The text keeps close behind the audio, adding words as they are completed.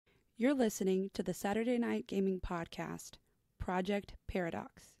You're listening to the Saturday Night Gaming Podcast, Project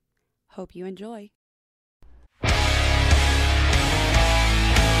Paradox. Hope you enjoy.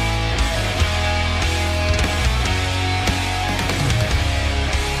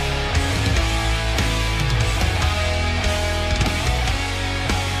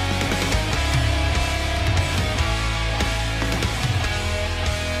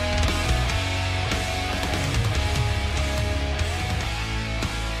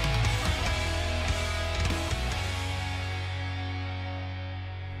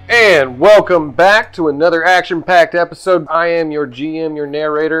 And welcome back to another action-packed episode. I am your GM, your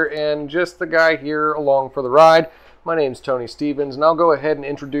narrator, and just the guy here along for the ride. My name's Tony Stevens, and I'll go ahead and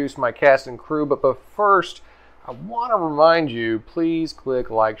introduce my cast and crew. But first, I want to remind you, please click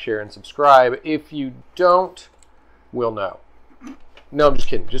like, share, and subscribe. If you don't, we'll know. No, I'm just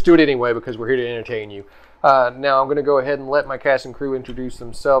kidding. Just do it anyway because we're here to entertain you. Now I'm going to go ahead and let my cast and crew introduce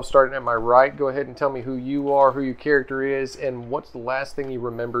themselves. Starting at my right, go ahead and tell me who you are, who your character is, and what's the last thing you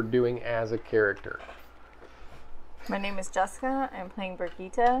remember doing as a character. My name is Jessica. I'm playing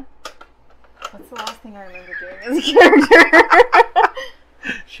Brigitte. What's the last thing I remember doing as a character?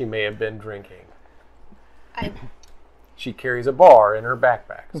 She may have been drinking. She carries a bar in her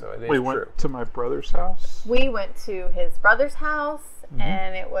backpack, so it is We true. went to my brother's house. We went to his brother's house,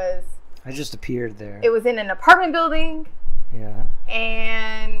 and it was I just appeared there. in an apartment building, Yeah.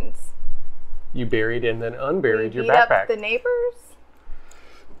 and You buried and then unburied we your beat backpack. up the neighbors.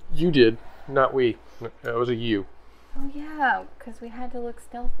 You did, not we. That was a you. Oh yeah, because we had to look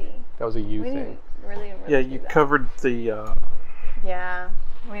stealthy. That was a you We thing. didn't really Yeah, do you that. covered the Yeah,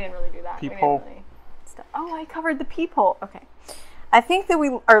 we didn't really do that. Peephole. We didn't really Oh, I covered the peephole. Okay. I think that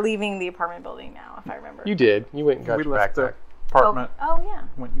we are leaving the apartment building now, if I remember. You did. You went and got we your left backpack. the apartment. Oh yeah.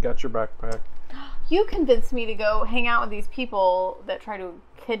 Went and got your backpack. You convinced me to go hang out with these people that try to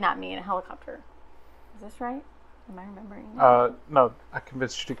kidnap me in a helicopter. Is this right? Am I remembering? No, I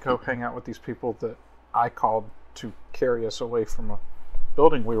convinced you to go hang out with these people that I called to carry us away from a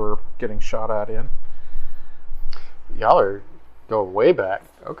building we were getting shot at in. Y'all are going way back.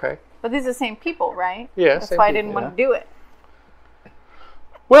 Okay. But these are the same people, right? Yeah, That's same why I people, didn't want to do it.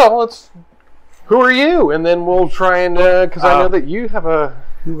 Well, who are you? And then we'll try and, because I know that you have a...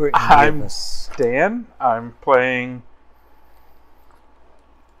 Who were any I'm of us? Dan. I'm playing...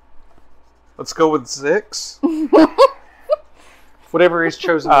 Let's go with Zix. Whatever his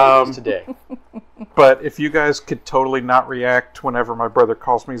chosen name is today. But if you guys could totally not react whenever my brother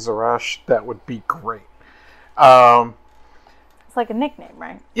calls me Zarash, that would be great. It's like a nickname,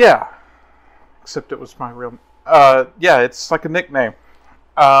 right? Yeah. Except it was my real... yeah, it's like a nickname.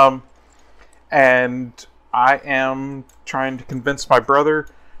 And I am trying to convince my brother,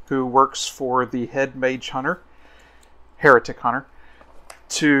 who works for the head Mage Hunter, Heretic Hunter,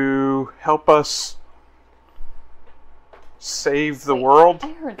 to help us save the world.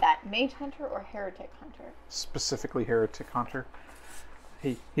 I heard that. Mage Hunter or Heretic Hunter? Specifically Heretic Hunter.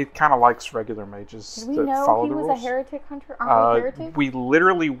 He kind of likes regular mages Did we that know follow he the was rules. a Heretic Hunter? Aren't we heretics? We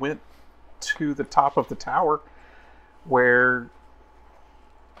literally went to the top of the tower where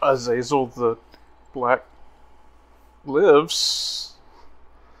Azazel the Black lives.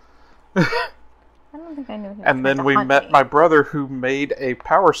 I don't think I knew he was And then trying we to hunt met me. my brother, who made a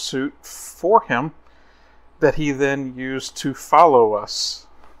power suit for him that he then used to follow us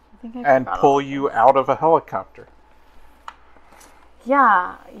I think I and forgot all pull of you this. out of a helicopter.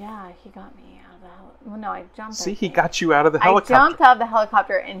 Yeah, he got me out of the helicopter. Well, no, I jumped. See, I he think. got you out of the I helicopter. jumped out of the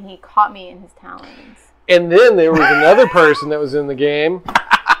helicopter and he caught me in his talons. And then there was another person that was in the game.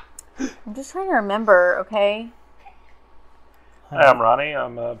 I'm just trying to remember, okay? Hi, I'm Ronnie.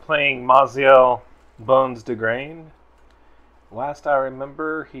 I'm playing Maziel Bones de Grain. Last I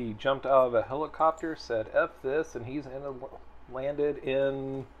remember, he jumped out of a helicopter, said F this, and he's landed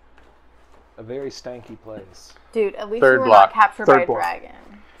in a very stanky place. Dude, at least Third you were block. not captured Third by a block. dragon.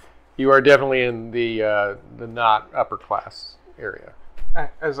 You are definitely in the not upper class area.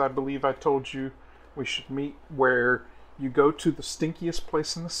 As I believe I told you, we should meet where you go to the stinkiest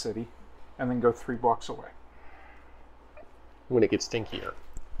place in the city and then go 3 blocks away. When it gets stinkier.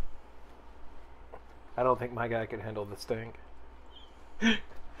 I don't think my guy could handle the stink.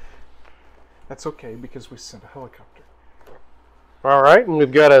 That's okay because we sent a helicopter. All right, and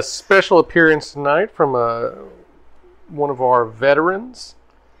we've got a special appearance tonight from one of our veterans.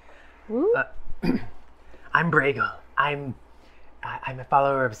 Woo. I'm Brago. I'm a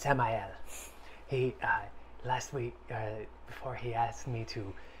follower of Samael. He last week before he asked me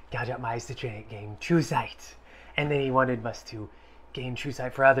to gouge out my eyes to gain true sight, and then he wanted us to gain true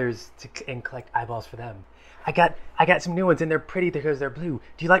sight for others and collect eyeballs for them. I got some new ones, and they're pretty because they're blue.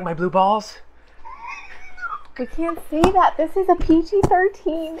 Do you like my blue balls? We can't say that. This is a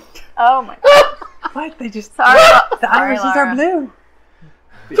PG-13. Oh my god. What? They just Sorry. the irises are blue.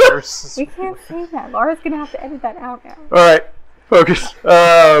 We can't say that. Laura's gonna have to edit that out now. All right, focus.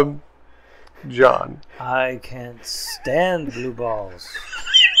 John. I can't stand blue balls.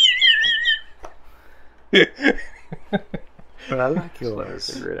 But I like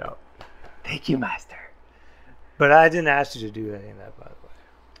yours. Figure it out. Thank you, Master. But I didn't ask you to do any of that, by the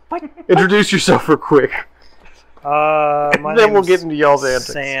way. Introduce yourself real quick. My Then we'll name's get into y'all's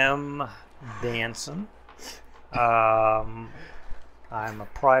antics. Sam Danson. I'm a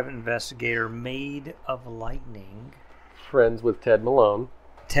private investigator, Maid of Lightning. Friends with Ted Malone.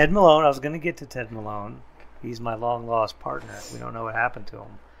 Ted Malone, I was going to get to Ted Malone. He's my long-lost partner. We don't know what happened to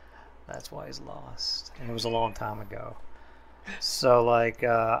him. That's why he's lost. And it was a long time ago. So,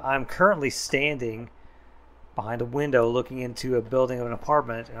 I'm currently standing behind a window looking into a building of an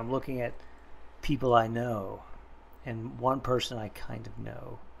apartment, and I'm looking at people I know. And one person I kind of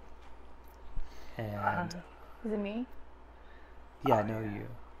know. And Is it me? yeah, I know you.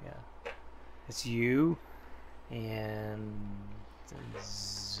 Yeah. It's you and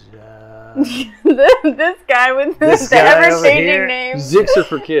This guy with This the guy over ever-changing here. name. Zixer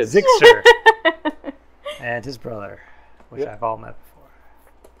for kids. Zixer. And his brother, which Yep. I've all met before.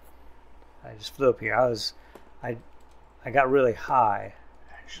 I just flew up here. I got really high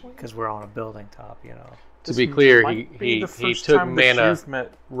because we're on a building top, you know. To be clear, Might be he the first took time that mana, you've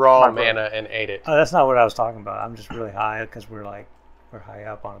met raw my brother. mana, and ate it. Oh, that's not what I was talking about. I'm just really high because we're high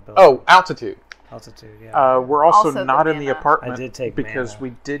up on a building. Oh, altitude. Altitude, yeah. We're also, Also the not in the mana. apartment I did take because mana.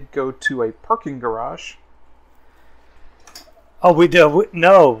 we did go to a parking garage. Oh, we do.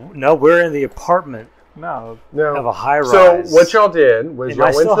 No, we're in the apartment No, No. of a high rise. So what y'all did was Am y'all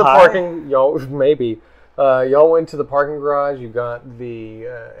I went to still the high? parking. Y'all went to the parking garage. You got the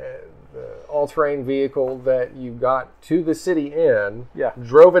all-terrain vehicle that you got to the city in. Yeah.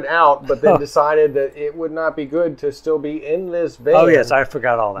 Drove it out, but then decided that it would not be good to still be in this van. Oh, yes, I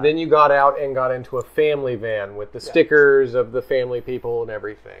forgot all that. Then you got out and got into a family van with the stickers of the family people and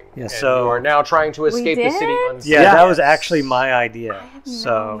everything. Yeah, and so- you are now trying to escape the city did? unseen. Yeah, that was Yes. actually my idea. No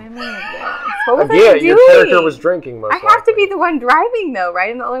So, memory of this. What was I Yeah, doing? your character was drinking most I have to likely. be the one driving, though, right?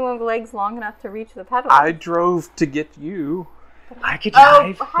 I'm the only one with legs long enough to reach the pedal. I drove to get you I could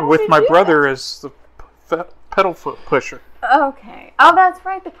Oh, drive. how with did my you do brother as the pedal foot pusher. that? Okay. Oh, that's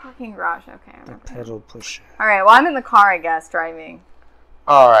right, the parking garage. Okay. I remember. pedal pusher. All right. Well, I'm in the car, I guess, driving.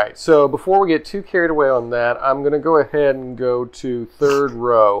 All right, so before we get too carried away on that, I'm going to go ahead and go to third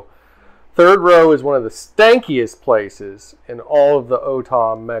row. Third row is one of the stankiest places in all of the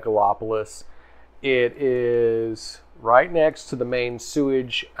Otah megalopolis. It is right next to the main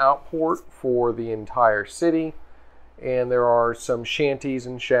sewage outport for the entire city, and there are some shanties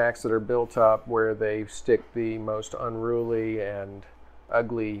and shacks that are built up where they stick the most unruly and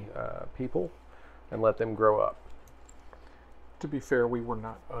ugly people and let them grow up. To be fair, we were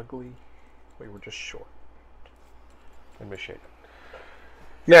not ugly. We were just short. And misshapen.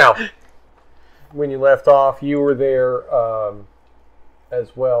 Now, when you left off, you were there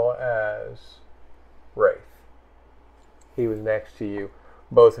as well as Wraith. He was next to you.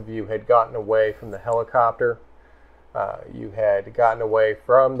 Both of you had gotten away from the helicopter. You had gotten away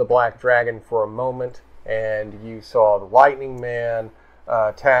from the Black Dragon for a moment, and you saw the Lightning Man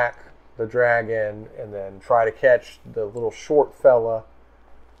attack the dragon and then try to catch the little short fella.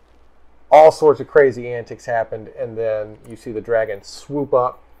 All sorts of crazy antics happened, and then you see the dragon swoop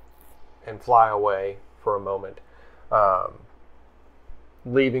up and fly away for a moment,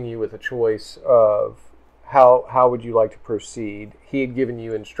 leaving you with a choice of how would you like to proceed. He had given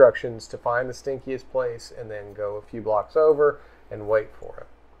you instructions to find the stinkiest place and then go a few blocks over and wait for him.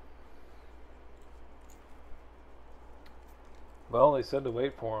 Well, they said to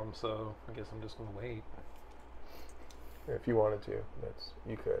wait for him, so I guess I'm just going to wait. If you wanted to,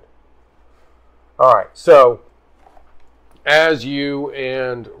 you could. All right, so as you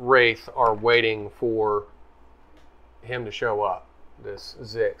and Wraith are waiting for him to show up, this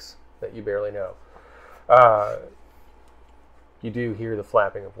Zix that you barely know, you do hear the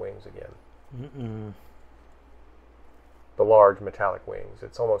flapping of wings again. Mm-mm. The large metallic wings.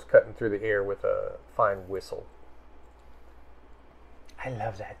 It's almost cutting through the air with a fine whistle. I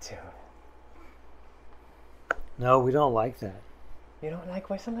love that tune. No, we don't like that. You don't like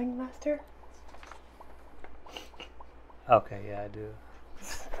whistling, Master? Okay, yeah, I do.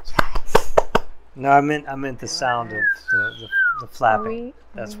 No, I meant the sound of the flapping.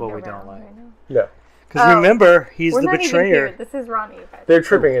 That's what we don't like. Yeah. Because remember, he's We're the not betrayer. Even here. This is Ronnie, you guys. They're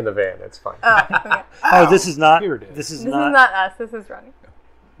tripping in the van. It's fine. Okay. Oh, this is not. Here it is. This is This is not. not us. This is Ronnie.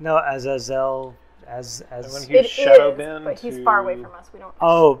 No, as Azel. I'm As. going to It use Shadow is, Bend but he's to far away from us. We don't.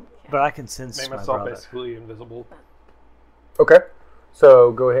 Oh, but I can sense make my myself brother. basically invisible. Okay.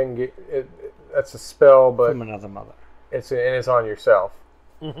 So go ahead and get it. That's a spell, but From another mother. it's on yourself.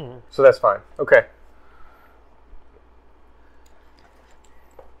 Mm-hmm. So that's fine. Okay.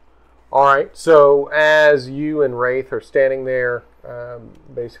 All right. So as you and Wraith are standing there,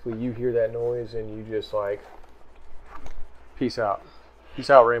 basically you hear that noise and you just like, peace out. Peace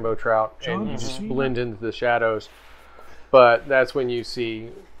out, Rainbow Trout. And you just blend into the shadows. But that's when you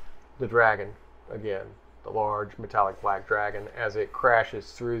see the dragon again, the large metallic black dragon, as it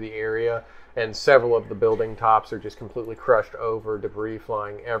crashes through the area. And several of the building tops are just completely crushed over, debris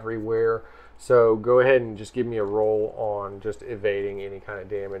flying everywhere. So go ahead and just give me a roll on just evading any kind of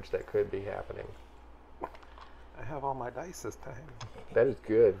damage that could be happening. I have all my dice this time. That is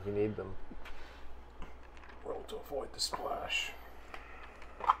good. You need them. Roll to avoid the splash.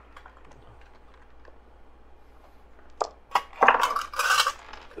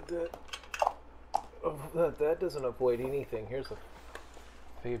 That doesn't avoid anything. Here's a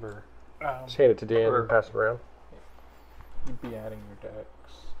favor. Just hand it to Dan Or- and pass it around. You'd be adding your dex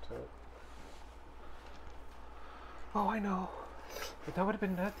to it. Oh, I know. But that would have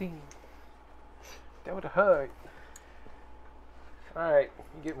been nothing. That would have hurt. Alright,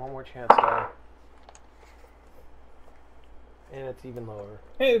 you get one more chance now. And it's even lower.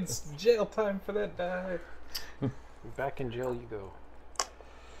 It's jail time for that die. Back in jail you go.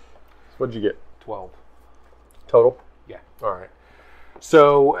 What'd you get? 12. Total? Yeah. All right.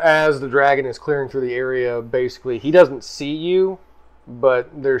 So as the dragon is clearing through the area, basically he doesn't see you, but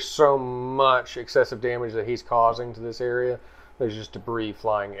there's so much excessive damage that he's causing to this area. There's just debris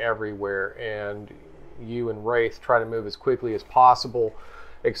flying everywhere, and you and Wraith try to move as quickly as possible,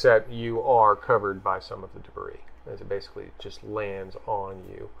 except you are covered by some of the debris as it basically just lands on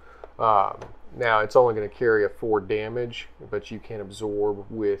you. Now it's only going to carry a 4 damage, but you can absorb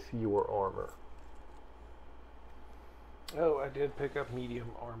with your armor. Oh, I did pick up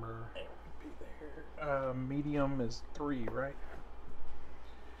medium armor. It would be there. Medium is 3, right?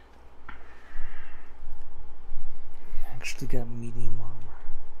 Actually got medium armor.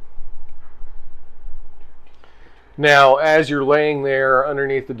 Now, as you're laying there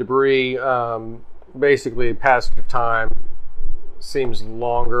underneath the debris, basically passage of time seems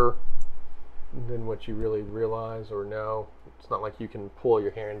longer than what you really realize or know. It's not like you can pull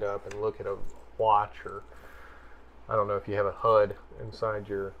your hand up and look at a watch, or I don't know if you have a HUD inside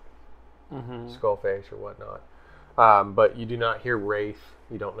your skull face or whatnot. But you do not hear Wraith.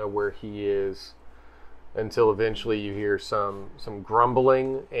 You don't know where he is until eventually you hear some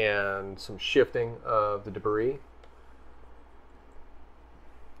grumbling and some shifting of the debris.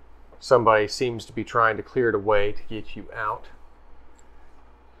 Somebody seems to be trying to clear it away to get you out.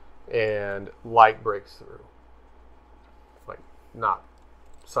 And light breaks through. Like, not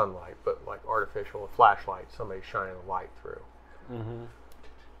sunlight, but like artificial, a flashlight. Somebody's shining a light through. Mm-hmm.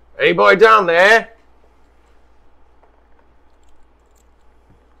 Anybody down there?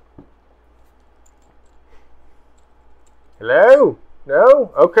 Hello?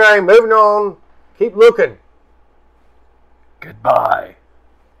 No? Okay, moving on. Keep looking. Goodbye.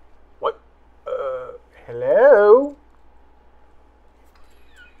 What? Hello?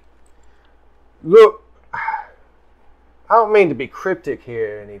 Look, I don't mean to be cryptic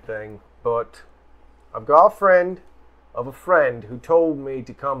here or anything, but I've got a friend of a friend who told me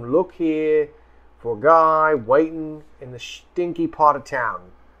to come look here for a guy waiting in the stinky part of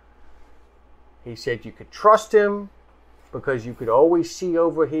town. He said you could trust him because you could always see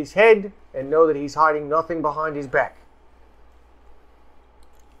over his head and know that he's hiding nothing behind his back.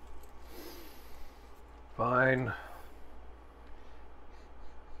 Fine.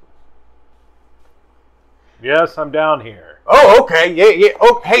 Yes, I'm down here. Oh, okay, yeah.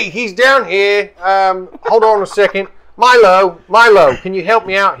 Oh, hey, he's down here. Hold on a second. Milo, can you help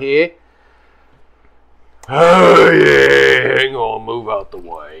me out here? Oh, yeah, hang on, move out the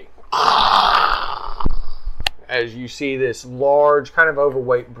way. As you see this large, kind of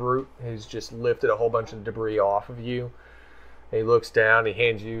overweight brute has just lifted a whole bunch of debris off of you. He looks down, he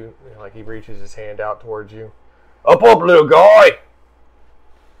hands you, like he reaches his hand out towards you. Up, little guy!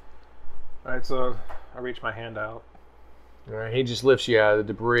 Alright, so I reach my hand out. All right, he just lifts you out of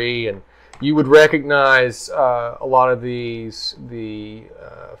the debris, and you would recognize a lot of these, the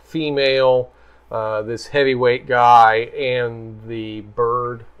female, this heavyweight guy, and the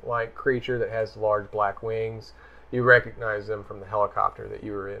bird-like creature that has the large black wings. You recognize them from the helicopter that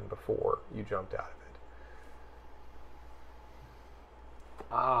you were in before you jumped out of it.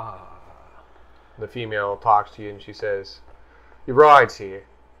 Ah. The female talks to you and she says, "Your ride's here."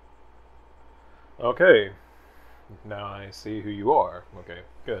 Okay. Now I see who you are. Okay,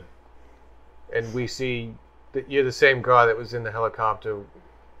 good. And we see that you're the same guy that was in the helicopter.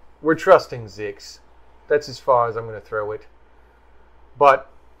 We're trusting Zix. That's as far as I'm going to throw it. But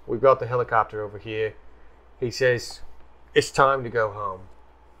we've got the helicopter over here. He says, it's time to go home.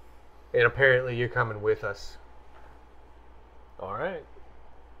 And apparently you're coming with us. All right.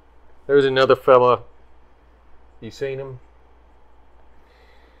 There's another fella. You seen him?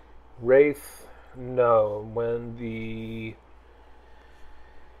 Wraith, no. When the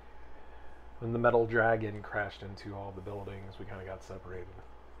metal dragon crashed into all the buildings, we kind of got separated.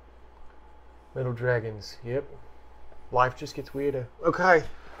 Metal dragons, yep. Life just gets weirder. Okay.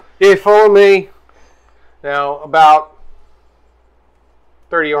 Yeah, follow me. Now, about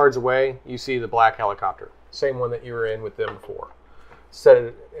 30 yards away, you see the black helicopter. Same one that you were in with them before.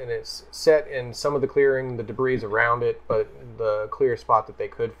 It's set in some of the clearing, the debris is around it, but the clear spot that they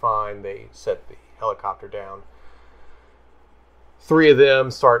could find, they set the helicopter down. 3 of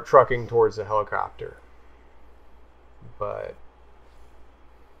them start trucking towards the helicopter. But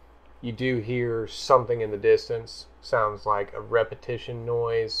you do hear something in the distance. Sounds like a repetition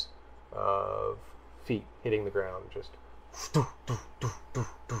noise of feet hitting the ground, just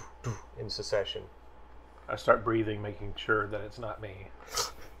in succession. I start breathing, making sure that it's not me.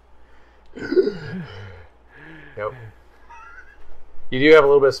 Yep. You do have a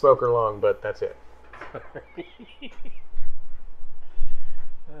little bit of smoker lung, but that's it.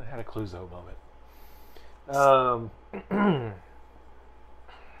 I had a Cluzo moment.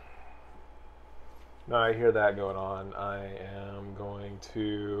 Now I hear that going on. I am going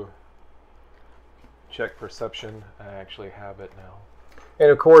to check perception. I actually have it now. And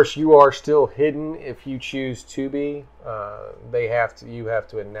of course, you are still hidden if you choose to be. You have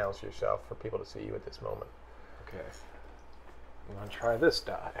to announce yourself for people to see you at this moment. Okay. I'm going to try this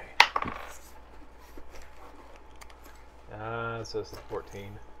die. So it's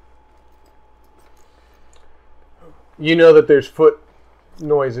 14. You know that there's foot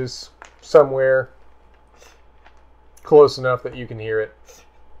noises somewhere close enough that you can hear it.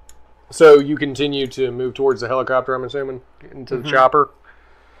 So you continue to move towards the helicopter, I'm assuming, into the chopper.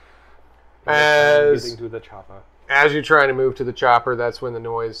 Getting to the chopper. As you're trying to move to the chopper, that's when the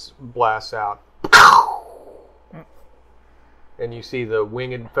noise blasts out. And you see the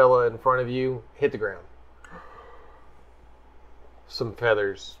winged fella in front of you hit the ground. Some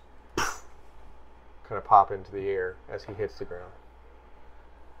feathers kind of pop into the air as he hits the ground.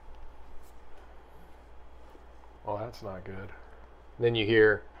 Well, that's not good. Then you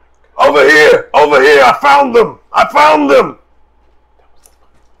hear, "Over here! Over here! I found them! I found them!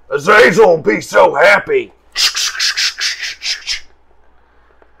 Azazel will be so happy!"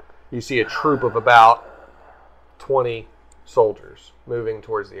 You see a troop of about 20 soldiers moving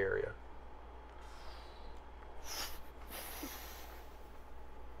towards the area.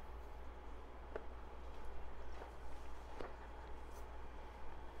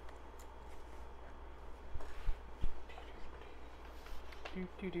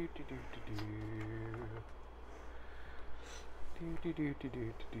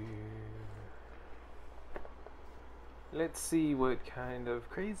 Let's see, what kind of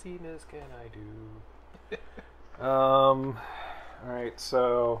craziness can I do? Alright,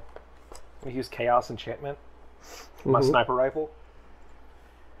 so I use Chaos Enchantment, my sniper rifle,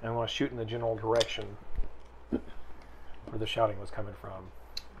 and I want to shoot in the general direction where the shouting was coming from.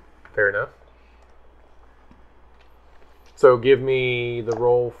 Fair enough. So give me the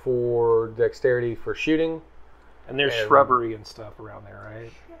roll for dexterity for shooting. And there's shrubbery and stuff around there,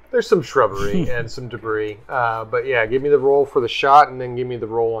 right? There's some shrubbery and some debris. But yeah, give me the roll for the shot and then give me the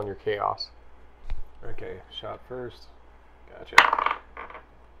roll on your chaos. Okay, shot first. Gotcha.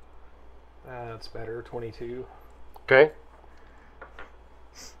 That's better, 22. Okay.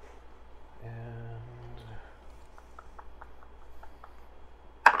 And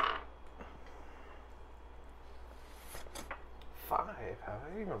 5. Have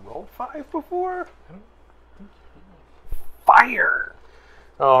I even rolled 5 before? Fire!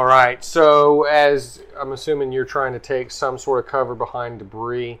 All right. So as I'm assuming you're trying to take some sort of cover behind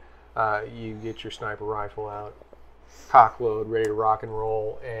debris, you get your sniper rifle out, cock load, ready to rock and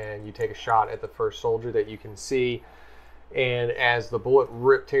roll, and you take a shot at the first soldier that you can see. And as the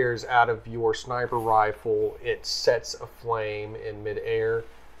bullet tears out of your sniper rifle, it sets aflame in midair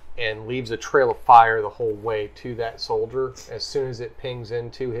and leaves a trail of fire the whole way to that soldier. As soon as it pings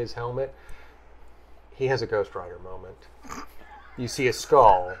into his helmet, he has a Ghost Rider moment. You see a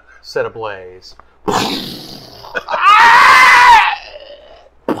skull set ablaze.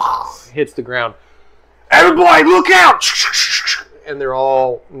 hits the ground. Everybody, look out! And they're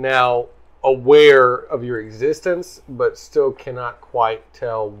all now aware of your existence, but still cannot quite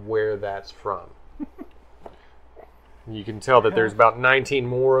tell where that's from. You can tell that there's about 19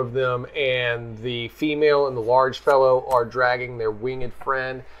 more of them, and the female and the large fellow are dragging their winged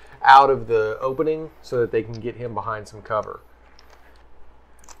friend out of the opening so that they can get him behind some cover.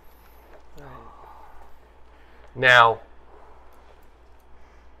 Now,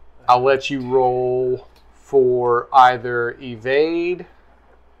 I'll let you roll for either evade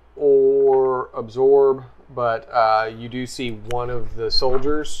or absorb, but you do see one of the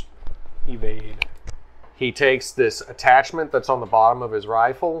soldiers Evade. He takes this attachment that's on the bottom of his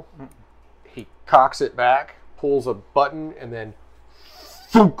rifle, he cocks it back, pulls a button, and then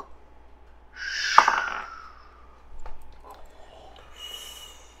thunk.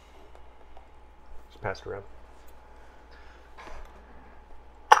 Just pass it around.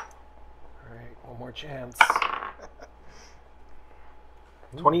 Alright, one more chance.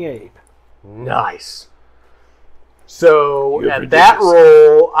 28. Nice. So You're at that ridiculous.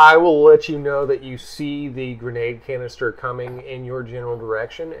 roll, I will let you know that you see the grenade canister coming in your general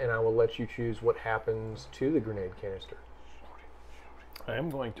direction, and I will let you choose what happens to the grenade canister. I am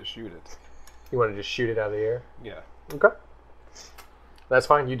going to shoot it. You want to just shoot it out of the air? Yeah. Okay. That's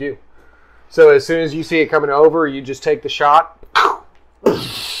fine, you do. So as soon as you see it coming over, you just take the shot,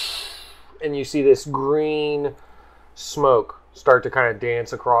 and you see this green smoke start to kind of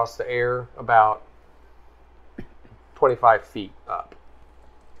dance across the air about 25 feet up.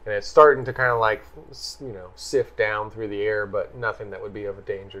 And it's starting to kind of like, you know, sift down through the air, but nothing that would be of a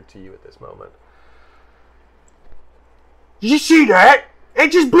danger to you at this moment. Did you see that?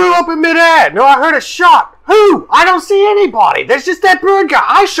 It just blew up in midair. No, I heard a shot. Who? I don't see anybody. There's just that bird guy.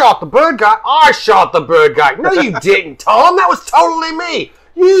 I shot the bird guy. I shot the bird guy. No, you didn't, Tom. That was totally me.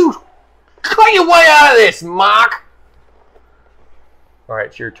 You cut your way out of this, Mark. All right,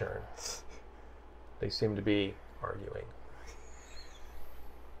 it's your turn. They seem to be arguing.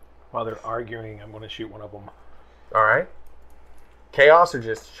 While they're arguing, I'm going to shoot one of them. All right. Chaos or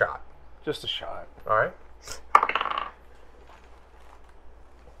just shot? Just a shot. All right.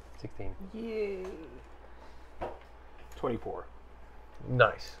 16. 24.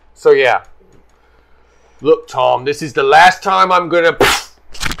 Nice. So yeah. Look, Tom, this is the last time I'm gonna.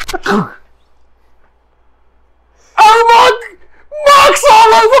 Oh my! Mark's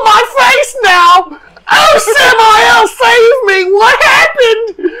all over my face now. Oh, Samael, save me! What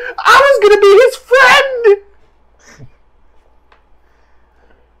happened? I was gonna be his friend.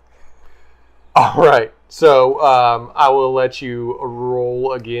 All right. So I will let you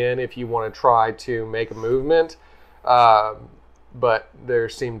roll again if you want to try to make a movement. But there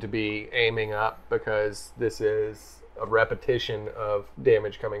seem to be aiming up because this is a repetition of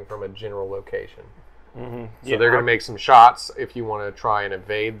damage coming from a general location. Mm-hmm. So they're going to make some shots if you want to try and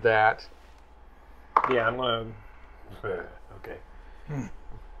evade that. Yeah, I'm going to... Okay.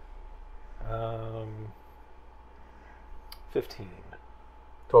 15.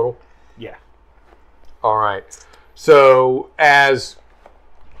 Total? Yeah. All right. So as...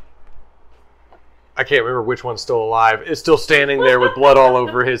 I can't remember which one's still alive. Is still standing there with blood all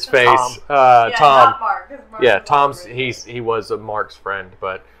over his face. Tom. Not Mark, 'cause Mark Yeah, was Tom's over he was a Mark's friend,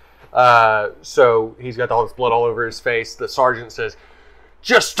 but so he's got all this blood all over his face. The sergeant says,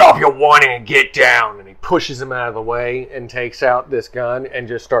 "Just stop your whining and get down." And he pushes him out of the way and takes out this gun and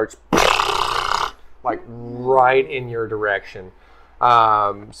just starts like right in your direction.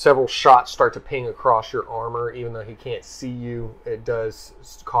 Several shots start to ping across your armor, even though he can't see you. It does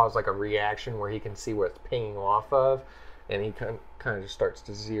cause like a reaction where he can see where it's pinging off of, and he kind of just starts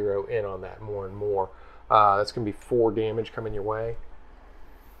to zero in on that more and more. That's going to be 4 damage coming your way.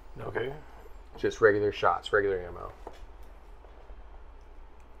 Okay. Just regular shots, regular ammo.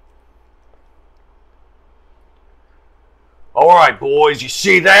 All right, boys, you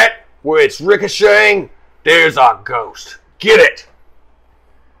see that? Where it's ricocheting? There's our ghost. Get it!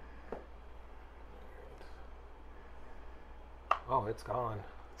 Oh, it's gone.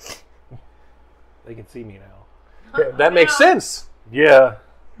 They can see me now. Yeah, that makes sense. Yeah.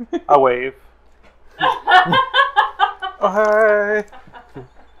 I wave. Oh, hey.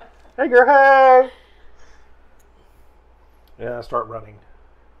 Hey, girl, hey. Yeah, I start running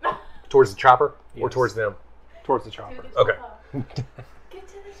Towards the chopper? Or Yes. towards them? towards the chopper. Okay. Get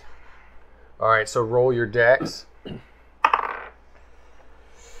to the top. All right, so roll your dex.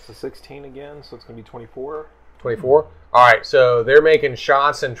 So 16 again, so it's going to be 24. 24. All right, so they're making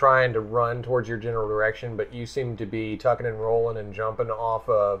shots and trying to run towards your general direction, but you seem to be tucking and rolling and jumping off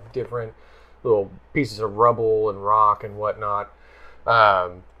of different little pieces of rubble and rock and whatnot.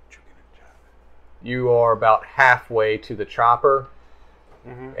 You are about halfway to the chopper,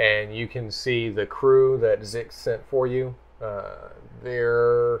 Mm-hmm. and you can see the crew that Zix sent for you.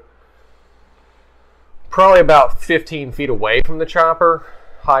 They're probably about 15 feet away from the chopper,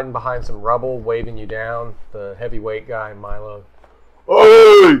 hiding behind some rubble, waving you down. The heavyweight guy, Milo.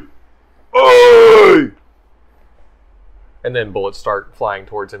 Hey! Hey! And then bullets start flying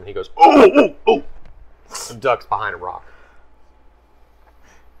towards him, and he goes, oh, oh, oh! And ducks behind a rock.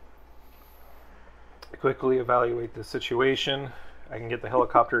 I quickly evaluate the situation. I can get the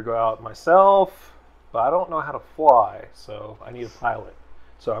helicopter to go out myself, but I don't know how to fly, so I need a pilot.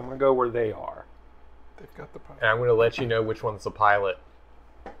 So I'm going to go where they are. They've got the pilot. And I'm going to let you know which one's the pilot.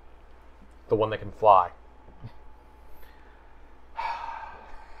 The one that can fly.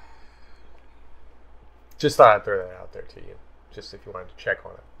 Just thought I'd throw that out there to you. Just if you wanted to check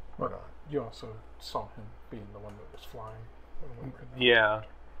on it or not. You also saw him being the one that was flying. when we were in the- Yeah.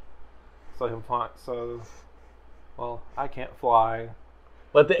 So him fly. So, well, I can't fly.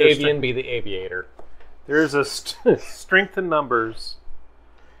 Let the There's avian be the aviator. There's a strength in numbers.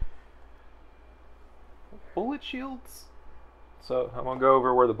 Bullet shields? So I'm going to go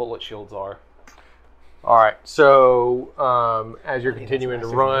over where the bullet shields are. All right. So as you're continuing to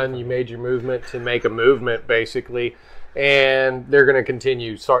run, you made your movement to make a movement, basically. And they're going to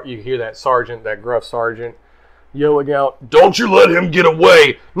continue. You hear that sergeant, that gruff sergeant, yelling out, "Don't you let him get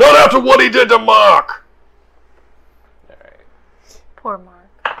away! Not after what he did to Mark!" All right. Poor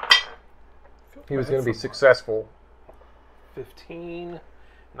Mark. He was going to be successful. 15.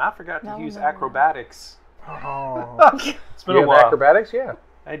 And I forgot to No, use no, no. acrobatics. Oh, It's been You a have while. acrobatics? Yeah.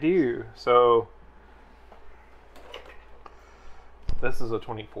 I do. So this is a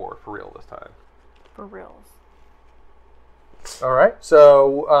 24 for real this time. For reals. All right.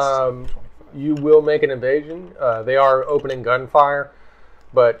 So you will make an evasion. They are opening gunfire,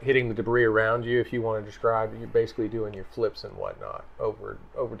 but hitting the debris around you. If you want to describe, you're basically doing your flips and whatnot over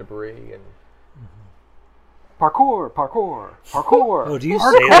debris and. Parkour, parkour, parkour. Oh, do you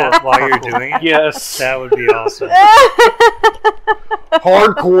say that while you're doing it? Yes. That would be awesome.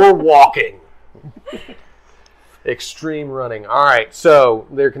 Hardcore walking. Extreme running. All right, so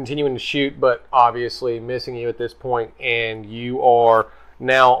they're continuing to shoot, but obviously missing you at this point, and you are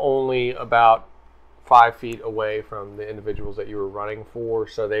now only about 5 feet away from the individuals that you were running for,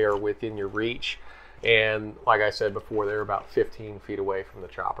 so they are within your reach. And like I said before, they're about 15 feet away from the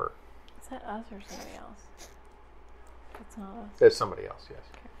chopper. Is that us or somebody else? That's not us. There's somebody else, yes.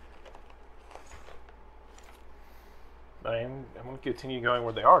 I'm going to continue going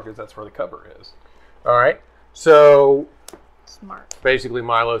where they are because that's where the cover is. All right, so Smart. basically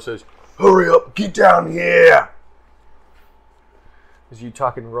Milo says, "Hurry up, get down here." As you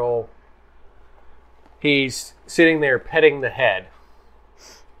tuck and roll, he's sitting there petting the head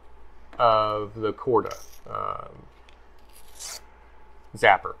of the Corda.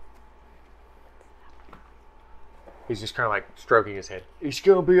 Zapper. He's just kind of like stroking his head. "It's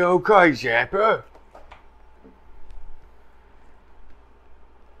gonna be okay, Zapper."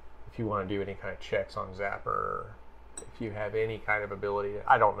 If you want to do any kind of checks on Zapper, if you have any kind of ability,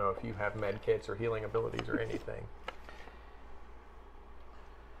 I don't know if you have med kits or healing abilities or anything.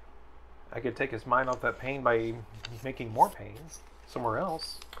 I could take his mind off that pain by making more pain somewhere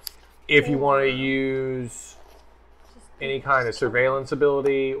else. If you want to use any kind of surveillance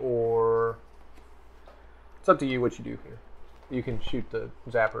ability, or it's up to you what you do here. You can shoot the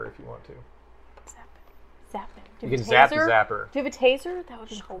Zapper if you want to. Zap it. Do You you can have zap a the taser? Zapper. Do you have a taser? That would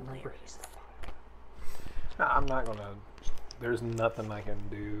be hilarious. No, I'm not going to. There's nothing I can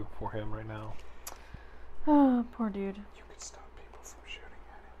do for him right now. Oh, poor dude. you could stop people from shooting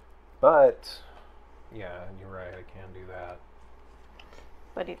at him. But, yeah, you're right. I can do that.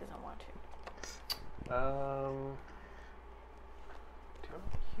 But he doesn't want to. Do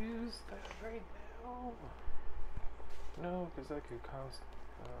I use that right now? No, because that could cause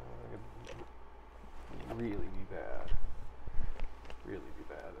really be bad. Really be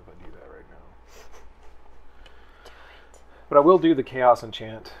bad if I do that right now. But I will do the Chaos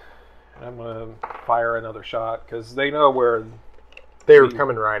Enchant. And I'm going to fire another shot because they know where. They were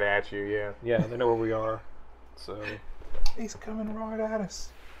coming right at you, yeah. Yeah, they know where we are. So He's coming right at us.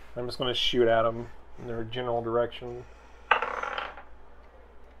 I'm just going to shoot at them in their general direction.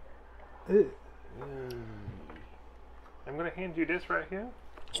 I'm going to hand you this right here.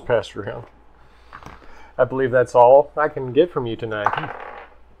 Just pass around. I believe that's all I can get from you tonight.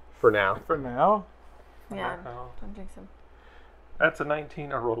 For now. For now, Yeah. Wow. Don't jinx him. That's a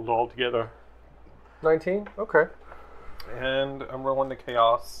 19. I rolled it all together. 19? Okay. And I'm rolling the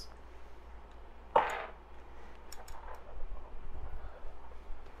chaos.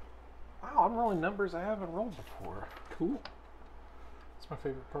 Wow, I'm rolling rolling numbers I haven't rolled before. Cool. That's my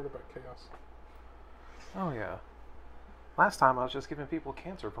favorite part about chaos. Oh, yeah. Last time I was just giving people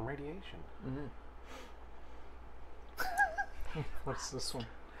cancer from radiation. What's this one?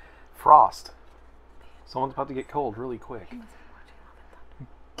 Frost. Someone's about to get cold really quick.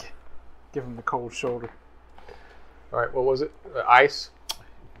 Give him the cold shoulder. All right, what was it? Ice?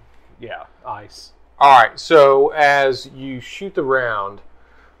 Yeah, ice. All right, so as you shoot the round,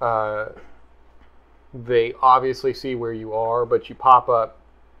 they obviously see where you are, but you pop up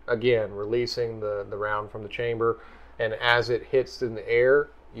again, releasing the round from the chamber, and as it hits in the air,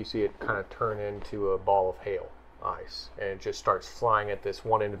 you see it kind of turn into a ball of hail ice, and it just starts flying at this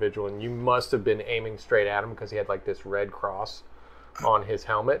one individual, and you must have been aiming straight at him because he had like this red cross on his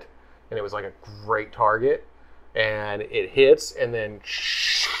helmet, and it was like a great target, and it hits, and then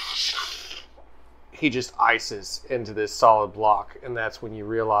he just ices into this solid block, and that's when you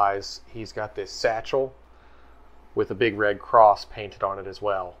realize he's got this satchel with a big red cross painted on it as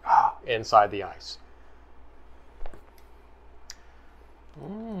well, inside the ice.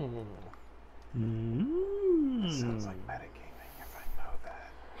 Sounds like metagaming if I know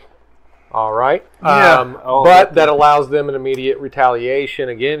that. All right. Yeah. But that allows them an immediate retaliation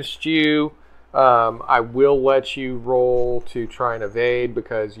against you. I will let you roll to try and evade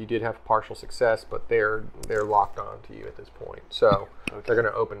because you did have partial success, but they're locked on to you at this point. So they're going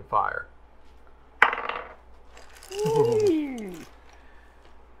to open fire.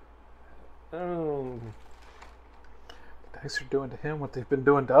 Dice are doing to him what they've been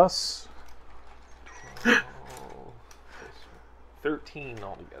doing to us. 13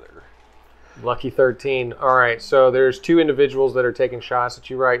 altogether. Lucky 13. All right, so there's 2 individuals that are taking shots at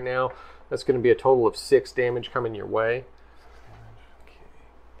you right now. That's going to be a total of 6 damage coming your way. Okay.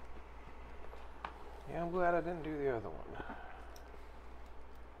 Yeah, I'm glad I didn't do the other one.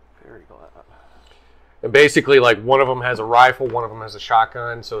 Very glad. And basically, like, one of them has a rifle, one of them has a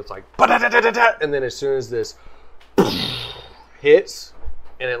shotgun, so it's like, and then as soon as this hits,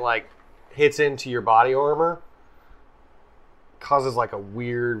 and it, like, hits into your body armor, causes, like, a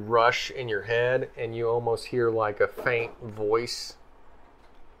weird rush in your head, and you almost hear, like, a faint voice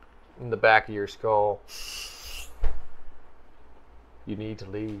in the back of your skull. You need to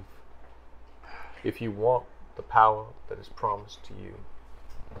leave. If you want the power that is promised to you,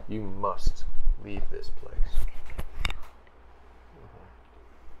 you must leave this place.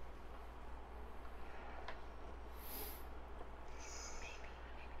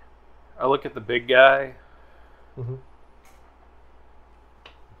 I look at the big guy. Mm-hmm.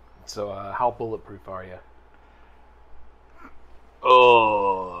 So, how bulletproof are you?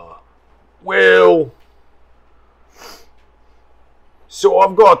 Well, so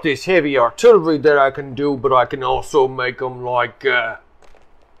I've got this heavy artillery that I can do, but I can also make them like,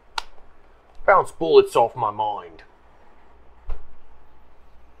 bounce bullets off my mind.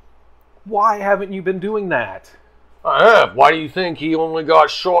 Why haven't you been doing that? I have. Why do you think he only got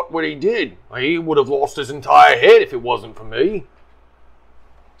shot when he did? He would have lost his entire head if it wasn't for me.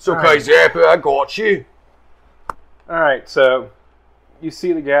 It's okay, Zappa, I got you. Alright, so you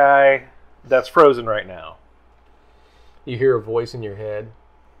see the guy that's frozen right now. You hear a voice in your head.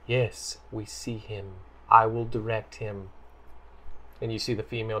 Yes, we see him. I will direct him. And you see the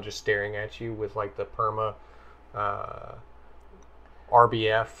female just staring at you with like the perma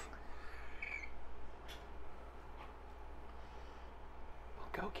RBF. Well,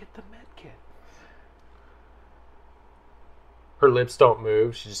 go get the med kit. Her lips don't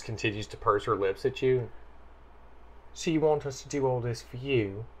move. She just continues to purse her lips at you. So you want us to do all this for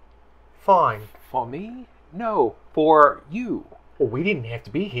you? Fine. For me? No, for you. Well, we didn't have to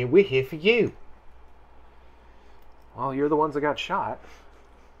be here. We're here for you. Well, you're the ones that got shot.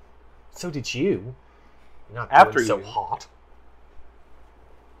 So did you. You're not After doing so you. hot.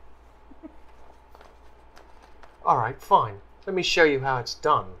 All right, fine. Let me show you how it's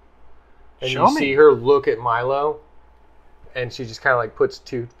done. And Show you me. see her look at Milo, and she just kind of like puts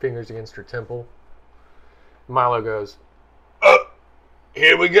 2 fingers against her temple. Milo goes,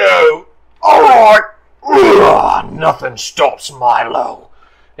 here we go. All right. Ugh, nothing stops Milo.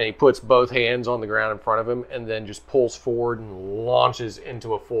 And he puts both hands on the ground in front of him and then just pulls forward and launches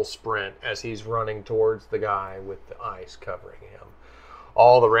into a full sprint as he's running towards the guy with the ice covering him.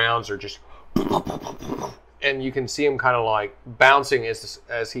 All the rounds are just... And you can see him kind of like bouncing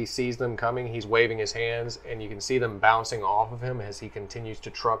as he sees them coming. He's waving his hands, and you can see them bouncing off of him as he continues to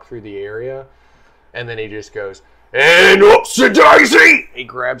truck through the area. And then he just goes, and upsy-daisy! He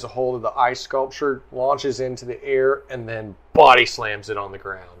grabs a hold of the ice sculpture, launches into the air, and then body slams it on the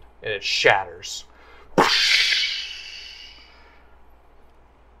ground. And it shatters.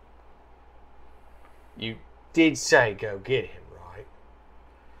 You did say go get him, right?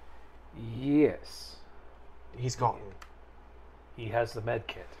 Yes. He's gone. He has the med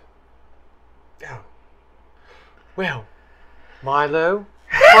kit. Oh. Well, Milo,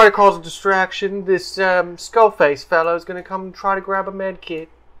 try to cause a distraction. This skullface fellow is going to come and try to grab a med kit.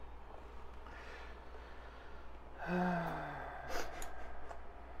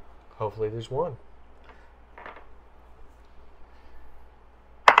 Hopefully there's one.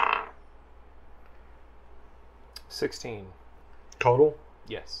 $16. Total?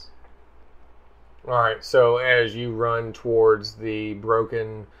 Yes. Alright, so as you run towards the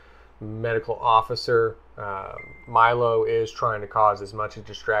broken medical officer, Milo is trying to cause as much a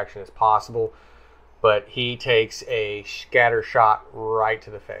distraction as possible, but he takes a scatter shot right to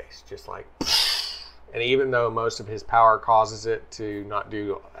the face, just like, and even though most of his power causes it to not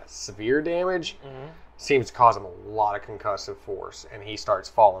do severe damage, seems to cause him a lot of concussive force, and he starts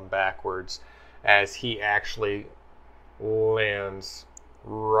falling backwards as he actually lands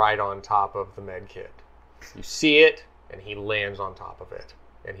right on top of the med kit. You see it, and he lands on top of it,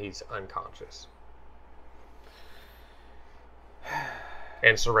 and he's unconscious.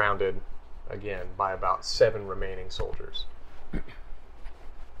 And surrounded, again, by about 7 remaining soldiers.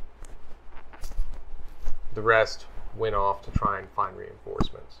 The rest went off to try and find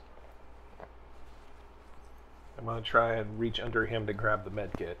reinforcements. I'm going to try and reach under him to grab the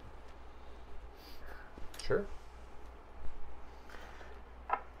med kit. Sure.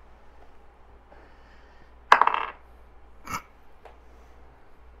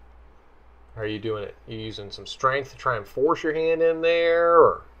 Are you doing it? You using some strength to try and force your hand in there,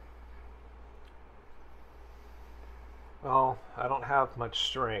 or? Well, I don't have much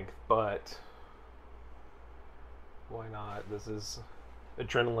strength, but why not? This is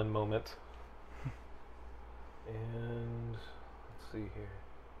adrenaline moment. And let's see here.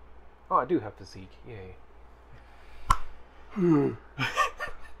 Oh, I do have physique. Yay. If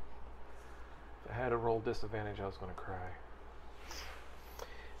I had a roll disadvantage, I was going to cry.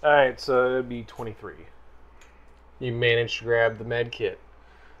 Alright, so it'd be 23. You managed to grab the med kit.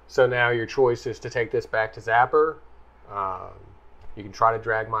 So now your choice is to take this back to Zapper. You can try to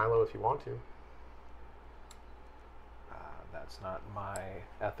drag Milo if you want to. That's not my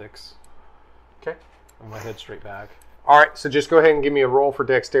ethics. Okay. I'm going to head straight back. Alright, so just go ahead and give me a roll for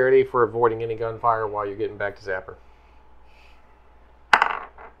dexterity for avoiding any gunfire while you're getting back to Zapper.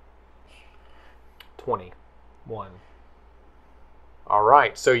 21.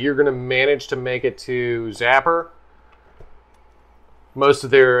 Alright, so you're going to manage to make it to Zapper. Most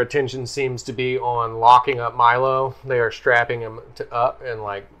of their attention seems to be on locking up Milo. They are strapping him up and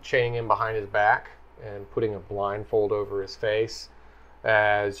like chaining him behind his back and putting a blindfold over his face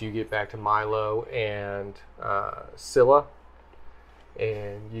as you get back to Milo and Scylla.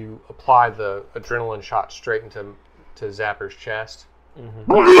 And you apply the adrenaline shot straight into Zapper's chest.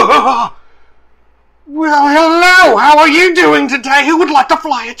 Well, hello! How are you doing today? Who would like to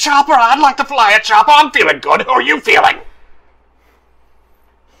fly a chopper? I'd like to fly a chopper. I'm feeling good. How are you feeling?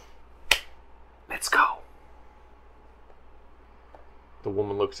 Let's go. The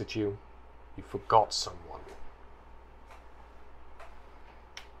woman looks at you. You forgot someone.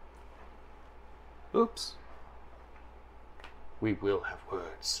 Oops. We will have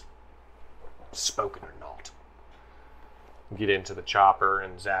words, spoken or not. Get into the chopper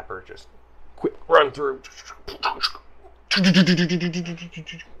and Zapper just quick run through.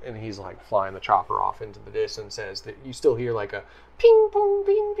 And he's like flying the chopper off into the distance as that you still hear like a ping pong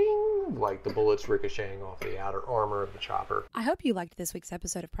ping ping, like the bullets ricocheting off the outer armor of the chopper. I hope you liked this week's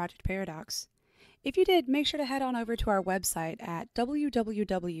episode of Project Paradox. If you did, make sure to head on over to our website at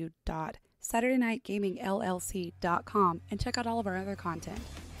www.SaturdayNightGamingLLC.com and check out all of our other content.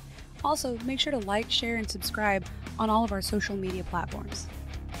 Also, make sure to like, share, and subscribe on all of our social media platforms.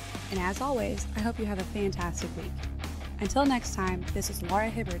 And as always, I hope you have a fantastic week. Until next time, this is Laura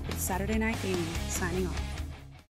Hibbert with Saturday Night Gaming, signing off.